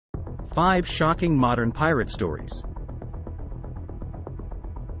5 Shocking Modern Pirate Stories.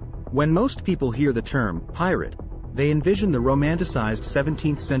 When most people hear the term pirate, they envision the romanticized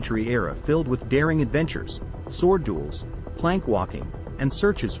 17th century era filled with daring adventures, sword duels, plank walking, and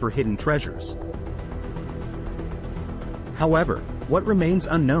searches for hidden treasures. However, what remains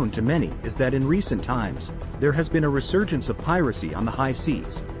unknown to many is that in recent times, there has been a resurgence of piracy on the high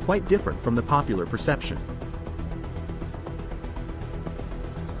seas, quite different from the popular perception.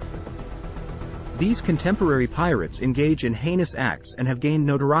 These contemporary pirates engage in heinous acts and have gained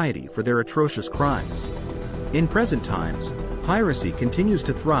notoriety for their atrocious crimes. In present times, piracy continues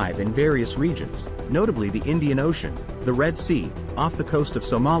to thrive in various regions, notably the Indian Ocean, the Red Sea, off the coast of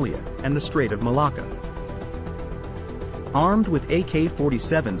Somalia, and the Strait of Malacca. Armed with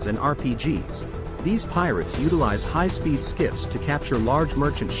AK-47s and RPGs, these pirates utilize high-speed skiffs to capture large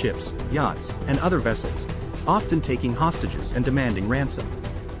merchant ships, yachts, and other vessels, often taking hostages and demanding ransom.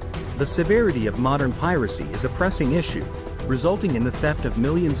 The severity of modern piracy is a pressing issue, resulting in the theft of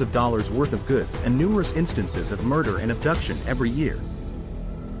millions of dollars worth of goods and numerous instances of murder and abduction every year.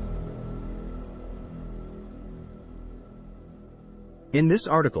 In this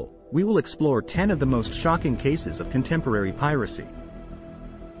article, we will explore 10 of the most shocking cases of contemporary piracy.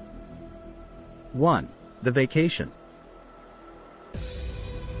 1. The Vacation.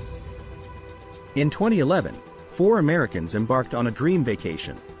 In 2011, 4 Americans embarked on a dream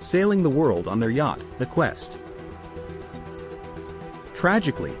vacation, sailing the world on their yacht, the Quest.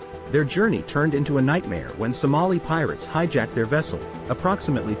 Tragically, their journey turned into a nightmare when Somali pirates hijacked their vessel,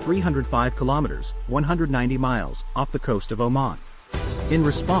 approximately 305 kilometers, 190 miles, off the coast of Oman. In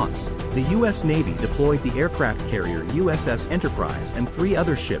response, the U.S. Navy deployed the aircraft carrier USS Enterprise and 3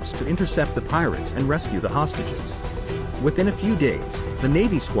 other ships to intercept the pirates and rescue the hostages. Within a few days, the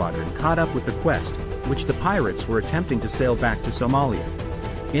Navy squadron caught up with the Quest, which the pirates were attempting to sail back to Somalia.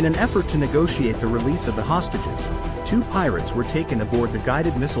 In an effort to negotiate the release of the hostages, 2 pirates were taken aboard the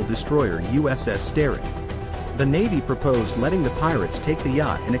guided missile destroyer USS Sterling. The Navy proposed letting the pirates take the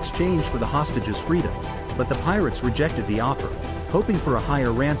yacht in exchange for the hostages' freedom, but the pirates rejected the offer, hoping for a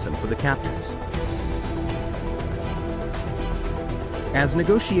higher ransom for the captives. As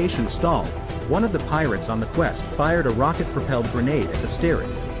negotiations stalled, one of the pirates on the Quest fired a rocket-propelled grenade at the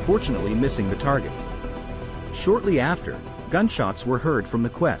Sterling, fortunately missing the target. Shortly after, gunshots were heard from the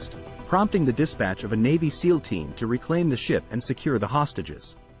Quest, prompting the dispatch of a Navy SEAL team to reclaim the ship and secure the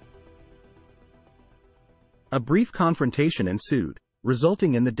hostages. A brief confrontation ensued,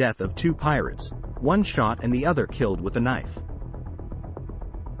 resulting in the death of 2 pirates, one shot and the other killed with a knife.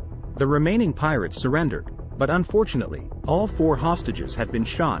 The remaining pirates surrendered, but unfortunately, all 4 hostages had been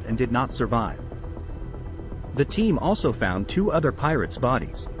shot and did not survive. The team also found 2 other pirates'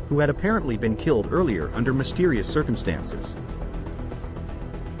 bodies, who had apparently been killed earlier under mysterious circumstances.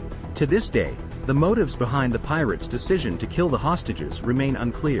 To this day, the motives behind the pirates' decision to kill the hostages remain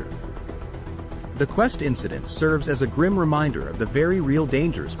unclear. The Quest incident serves as a grim reminder of the very real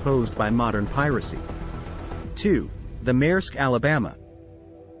dangers posed by modern piracy. 2. The Maersk, Alabama.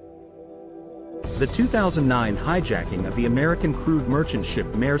 The 2009 hijacking of the American crude merchant ship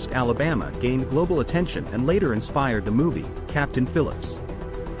Maersk, Alabama gained global attention and later inspired the movie, Captain Phillips.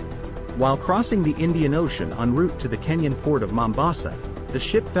 While crossing the Indian Ocean en route to the Kenyan port of Mombasa, the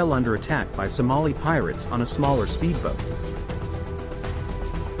ship fell under attack by Somali pirates on a smaller speedboat.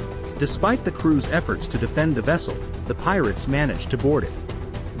 Despite the crew's efforts to defend the vessel, the pirates managed to board it.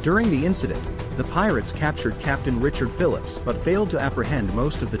 During the incident, the pirates captured Captain Richard Phillips but failed to apprehend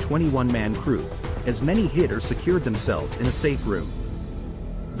most of the 21-man crew, as many hid or secured themselves in a safe room.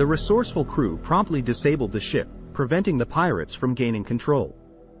 The resourceful crew promptly disabled the ship, preventing the pirates from gaining control.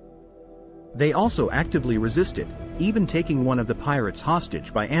 They also actively resisted, even taking one of the pirates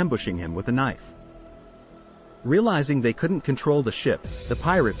hostage by ambushing him with a knife. Realizing they couldn't control the ship, the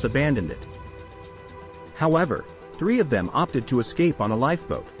pirates abandoned it. However, 3 of them opted to escape on a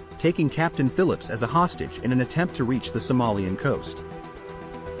lifeboat, taking Captain Phillips as a hostage in an attempt to reach the Somalian coast.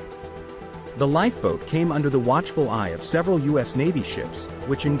 The lifeboat came under the watchful eye of several U.S. Navy ships,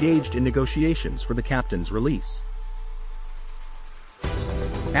 which engaged in negotiations for the captain's release.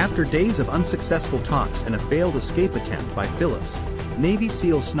 After days of unsuccessful talks and a failed escape attempt by Phillips, Navy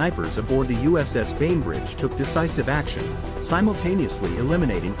SEAL snipers aboard the USS Bainbridge took decisive action, simultaneously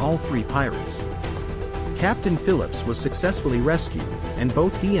eliminating all 3 pirates. Captain Phillips was successfully rescued, and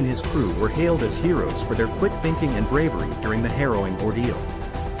both he and his crew were hailed as heroes for their quick thinking and bravery during the harrowing ordeal.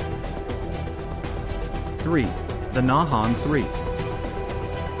 3. The Naham 3.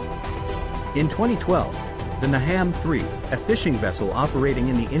 In 2012, the Naham 3, a fishing vessel operating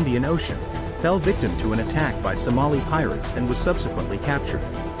in the Indian Ocean, fell victim to an attack by Somali pirates and was subsequently captured.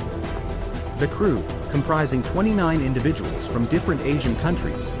 The crew, comprising 29 individuals from different Asian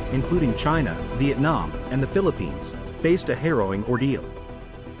countries, including China, Vietnam, and the Philippines, faced a harrowing ordeal.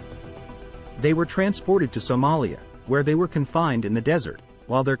 They were transported to Somalia, where they were confined in the desert,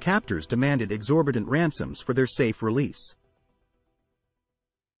 while their captors demanded exorbitant ransoms for their safe release.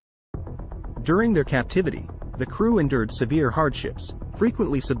 During their captivity, the crew endured severe hardships,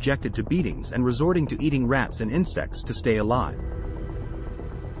 frequently subjected to beatings and resorting to eating rats and insects to stay alive.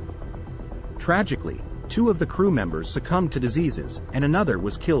 Tragically, 2 of the crew members succumbed to diseases, and another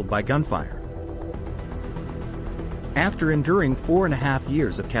was killed by gunfire. After enduring 4.5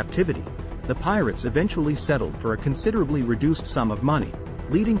 years of captivity, the pirates eventually settled for a considerably reduced sum of money,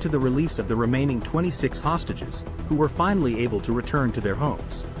 leading to the release of the remaining 26 hostages, who were finally able to return to their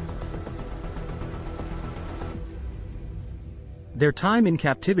homes. Their time in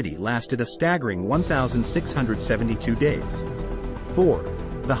captivity lasted a staggering 1,672 days. 4.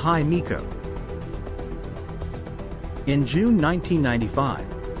 The High Miko. In June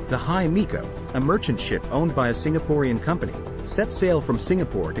 1995, the High Miko, a merchant ship owned by a Singaporean company, set sail from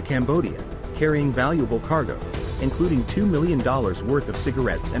Singapore to Cambodia, carrying valuable cargo, including $2 million worth of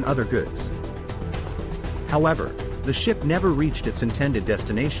cigarettes and other goods. However, the ship never reached its intended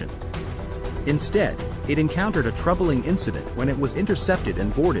destination. Instead, it encountered a troubling incident when it was intercepted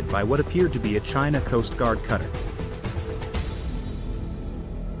and boarded by what appeared to be a China Coast Guard cutter.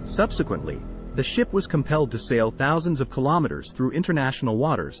 Subsequently, the ship was compelled to sail thousands of kilometers through international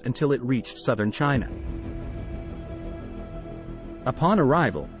waters until it reached southern China. Upon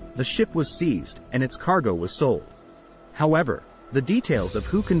arrival, the ship was seized and its cargo was sold. However, the details of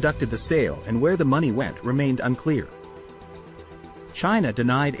who conducted the sale and where the money went remained unclear. China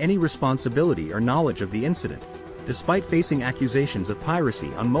denied any responsibility or knowledge of the incident, despite facing accusations of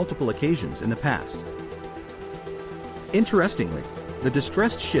piracy on multiple occasions in the past. Interestingly, the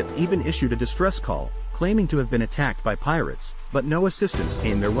distressed ship even issued a distress call, claiming to have been attacked by pirates, but no assistance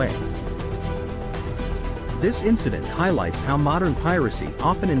came their way. This incident highlights how modern piracy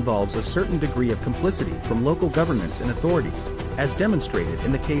often involves a certain degree of complicity from local governments and authorities, as demonstrated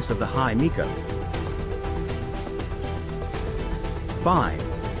in the case of the High Miko.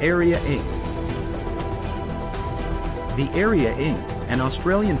 5. Area Ing. The Area Ing, an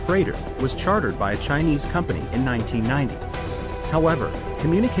Australian freighter, was chartered by a Chinese company in 1990. However,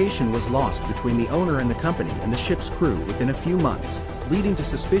 communication was lost between the owner and the company and the ship's crew within a few months, leading to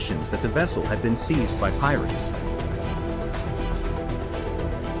suspicions that the vessel had been seized by pirates.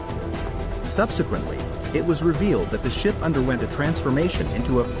 Subsequently, it was revealed that the ship underwent a transformation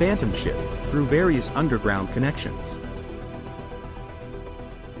into a phantom ship through various underground connections.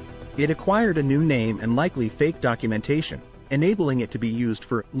 It acquired a new name and likely fake documentation, enabling it to be used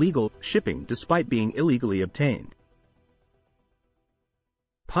for legal shipping despite being illegally obtained.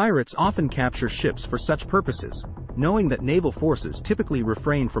 Pirates often capture ships for such purposes, knowing that naval forces typically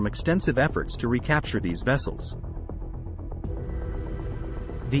refrain from extensive efforts to recapture these vessels.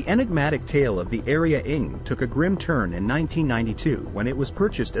 The enigmatic tale of the Area Ing took a grim turn in 1992 when it was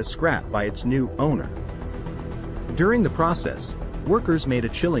purchased as scrap by its new owner. During the process, workers made a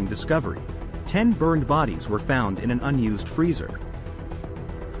chilling discovery. 10 burned bodies were found in an unused freezer.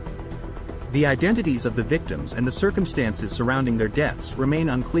 The identities of the victims and the circumstances surrounding their deaths remain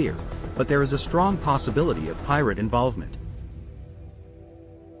unclear, but there is a strong possibility of pirate involvement.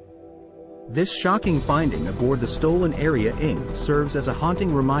 This shocking finding aboard the stolen Area Ing serves as a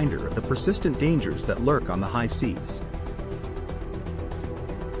haunting reminder of the persistent dangers that lurk on the high seas.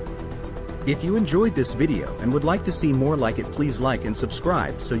 If you enjoyed this video and would like to see more like it, please like and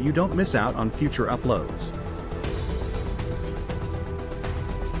subscribe so you don't miss out on future uploads.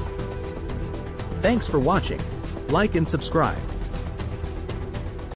 Thanks for watching. Like and subscribe.